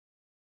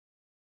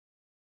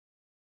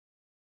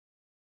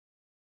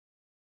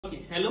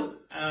Okay, hello.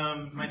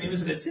 My name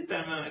is Rachit.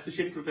 I'm an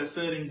associate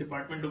professor in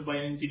Department of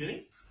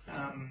Bioengineering.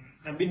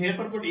 I've been here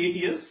for about 8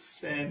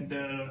 years, and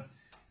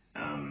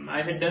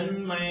I had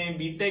done my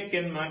BTech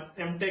and my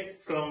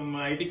MTech from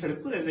IIT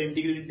Kharagpur as an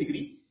integrated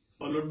degree.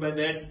 Followed by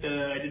that,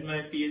 I did my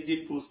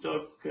PhD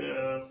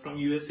postdoc from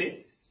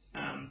USA,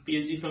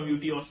 PhD from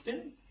UT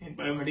Austin in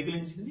biomedical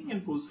engineering,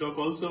 and postdoc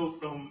also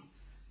from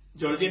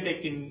Georgia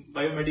Tech in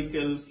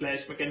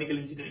biomedical/mechanical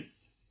engineering.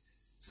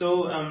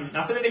 So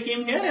after that I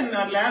came here, and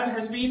our lab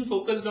has been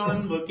focused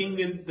on working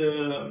with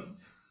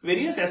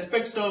various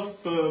aspects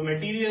of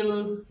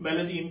material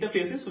biology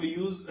interfaces. So we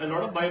use a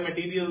lot of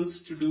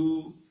biomaterials to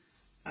do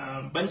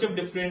a bunch of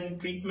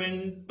different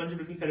treatment, bunch of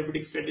different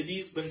therapeutic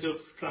strategies, bunch of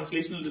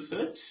translational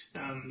research.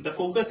 The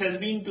focus has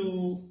been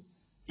to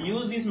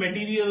use these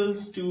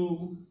materials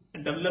to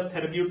develop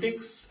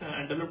therapeutics,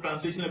 develop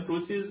translational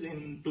approaches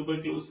in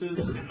tuberculosis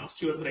and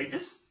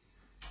osteoarthritis.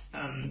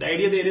 The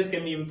idea there is,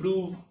 can we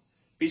improve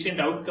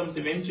patient outcomes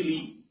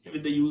eventually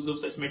with the use of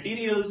such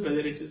materials, whether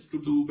it is to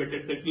do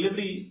better drug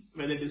delivery,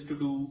 whether it is to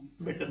do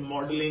better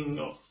modeling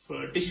of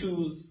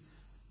tissues,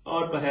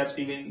 or perhaps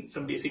even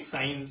some basic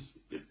science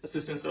with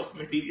assistance of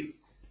material.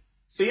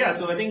 So yeah,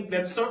 so I think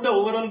that's sort of the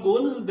overall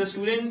goal. The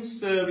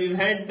students, we've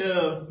had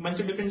a bunch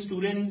of different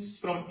students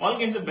from all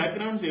kinds of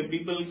backgrounds. We have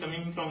people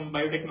coming from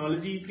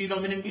biotechnology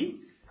predominantly.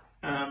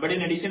 But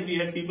in addition, we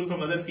had people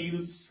from other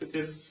fields such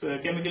as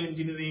chemical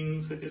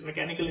engineering, such as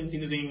mechanical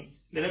engineering,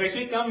 that have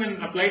actually come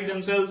and applied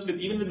themselves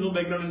even with no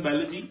background in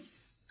biology.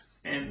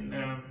 And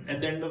at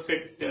the end of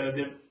it,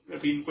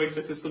 they've been quite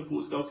successful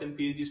postdocs and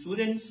PhD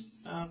students.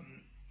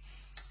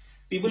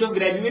 People who have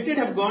graduated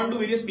have gone to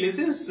various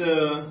places.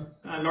 A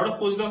lot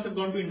of postdocs have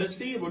gone to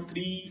industry, about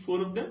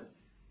 3-4 of them.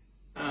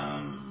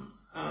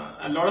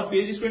 A lot of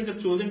PhD students have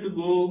chosen to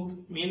go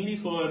mainly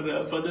for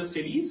further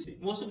studies.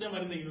 Most of them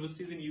are in the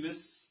universities in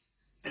US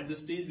at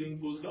this stage doing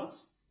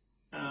postdocs.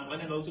 One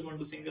had also gone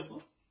to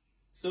Singapore.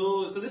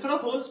 So this sort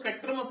of whole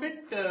spectrum of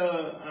it.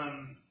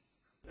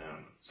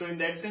 So in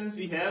that sense,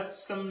 we have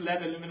some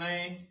lab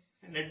alumni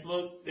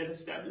network that is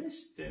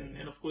established,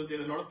 and of course there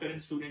are a lot of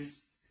current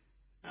students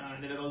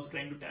that are also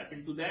trying to tap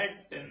into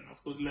that, and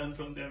of course learn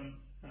from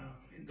them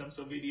in terms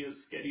of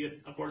various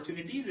career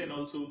opportunities and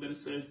also the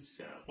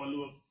research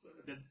follow-up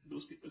that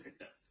those people had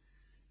done.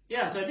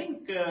 Yeah, so I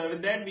think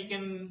with that we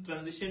can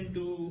transition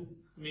to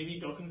maybe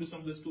talking to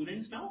some of the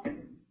students now.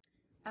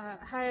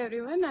 Hi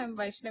everyone, I'm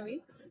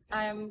Vaishnavi.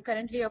 I am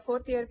currently a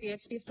 4th year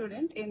PhD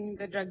student in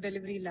the drug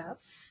delivery lab.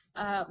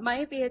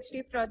 My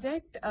PhD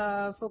project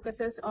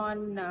focuses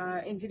on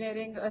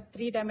engineering a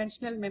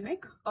 3-dimensional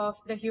mimic of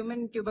the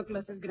human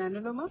tuberculosis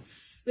granuloma,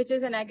 which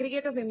is an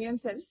aggregate of immune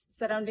cells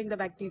surrounding the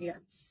bacteria.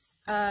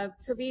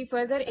 So we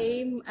further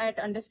aim at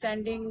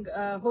understanding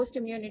host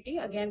immunity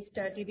against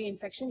TB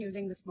infection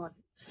using this model.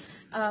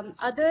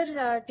 Other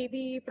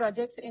TB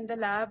projects in the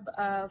lab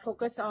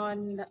focus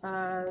on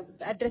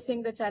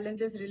addressing the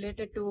challenges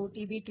related to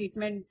TB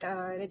treatment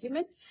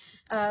regimen.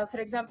 For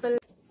example,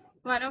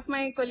 one of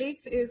my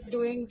colleagues is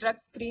doing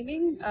drug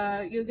screening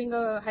using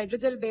a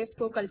hydrogel-based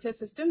co-culture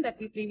system that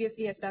we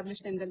previously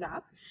established in the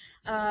lab.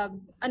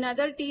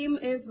 Another team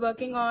is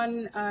working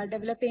on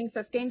developing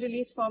sustained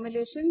release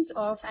formulations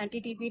of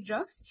anti-TB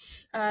drugs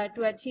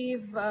to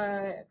achieve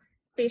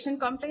patient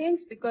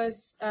compliance,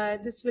 because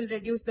this will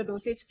reduce the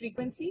dosage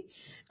frequency.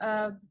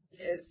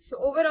 So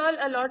overall,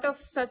 a lot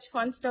of such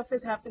fun stuff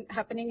is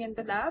happening in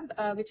the lab,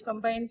 which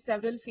combines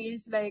several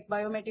fields like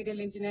biomaterial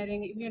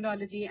engineering,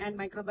 immunology, and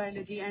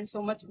microbiology, and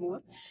so much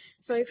more.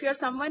 So if you're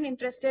someone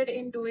interested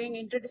in doing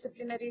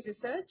interdisciplinary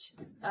research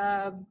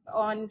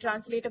on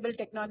translatable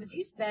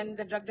technologies, then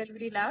the drug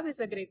delivery lab is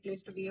a great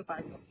place to be a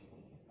part of.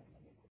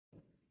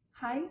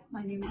 Hi,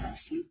 my name is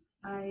Ashi.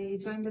 I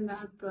joined the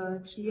lab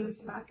 3 years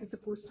back as a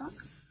postdoc.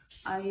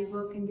 I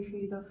work in the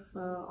field of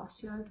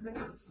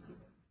osteoarthritis.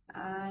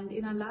 And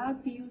in our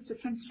lab, we use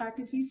different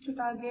strategies to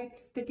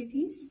target the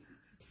disease.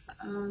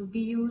 We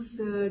use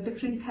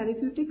different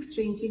therapeutics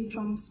ranging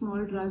from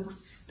small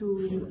drugs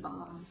to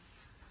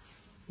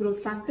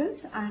growth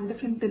factors, and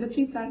different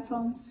delivery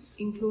platforms,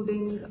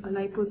 including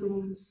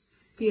liposomes,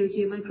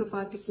 PLGA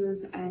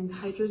microparticles, and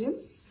hydrogel.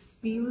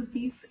 We use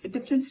these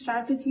different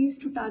strategies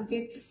to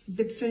target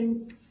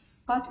different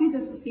pathways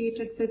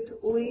associated with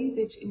OA,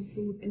 which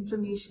include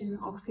inflammation,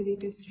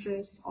 oxidative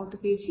stress,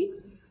 autophagy.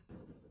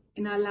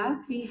 In our lab,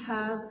 we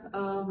have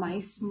a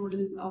mice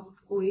model of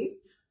OA,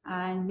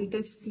 and we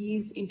test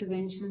these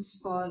interventions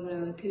for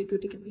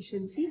therapeutic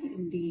efficiency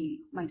in the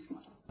mice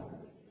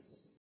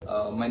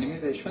model. My name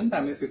is Ashwant.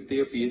 I'm a 5th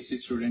year PhD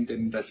student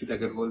in Rachit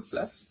Agarwal's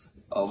lab.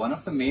 One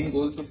of the main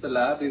goals of the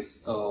lab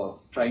is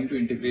trying to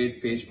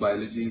integrate phage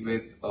biology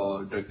with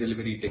drug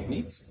delivery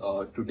techniques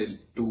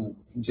to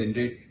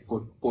generate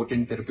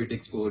potent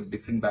therapeutics for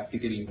different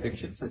bacterial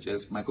infections, such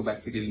as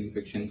mycobacterial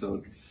infections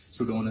or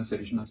Pseudomonas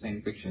aeruginosa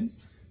infections.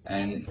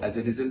 And as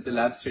a result, the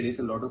lab studies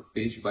a lot of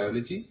phage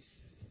biology,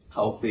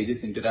 how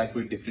phages interact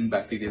with different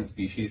bacterial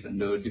species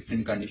under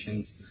different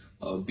conditions,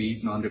 be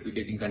it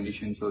non-replicating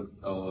conditions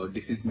or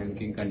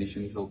disease-mimicking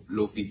conditions of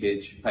low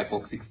pH,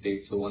 hypoxic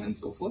state, so on and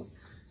so forth.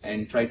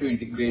 and try to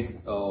integrate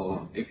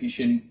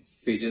efficient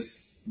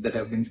phages that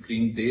have been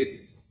screened there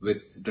with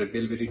drug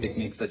delivery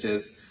techniques such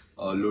as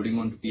loading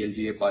onto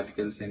PLGA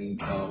particles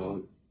and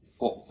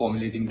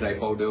formulating dry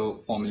powder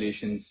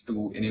formulations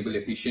to enable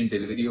efficient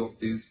delivery of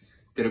these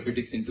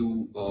therapeutics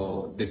into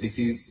the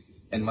disease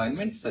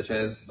environments such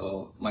as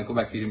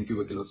Mycobacterium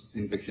tuberculosis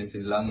infections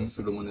in lungs,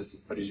 Pseudomonas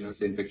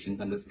aeruginosa infections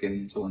under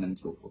skin, so on and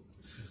so forth.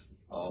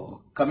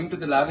 Coming to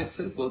the lab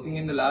itself, working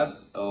in the lab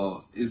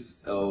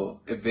is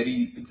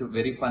it's a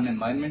very fun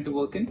environment to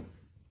work in.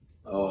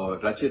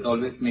 Rachit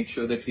always makes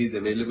sure that he's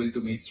available to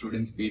meet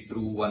students, be it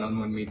through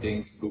one-on-one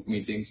meetings, group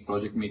meetings,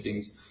 project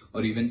meetings,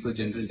 or even for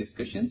general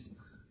discussions.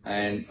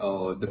 And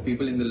the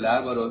people in the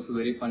lab are also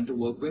very fun to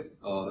work with.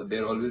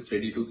 They're always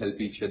ready to help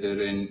each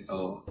other, and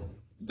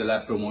the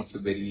lab promotes a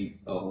very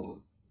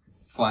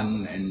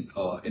fun and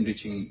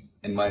enriching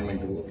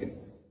environment to work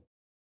in.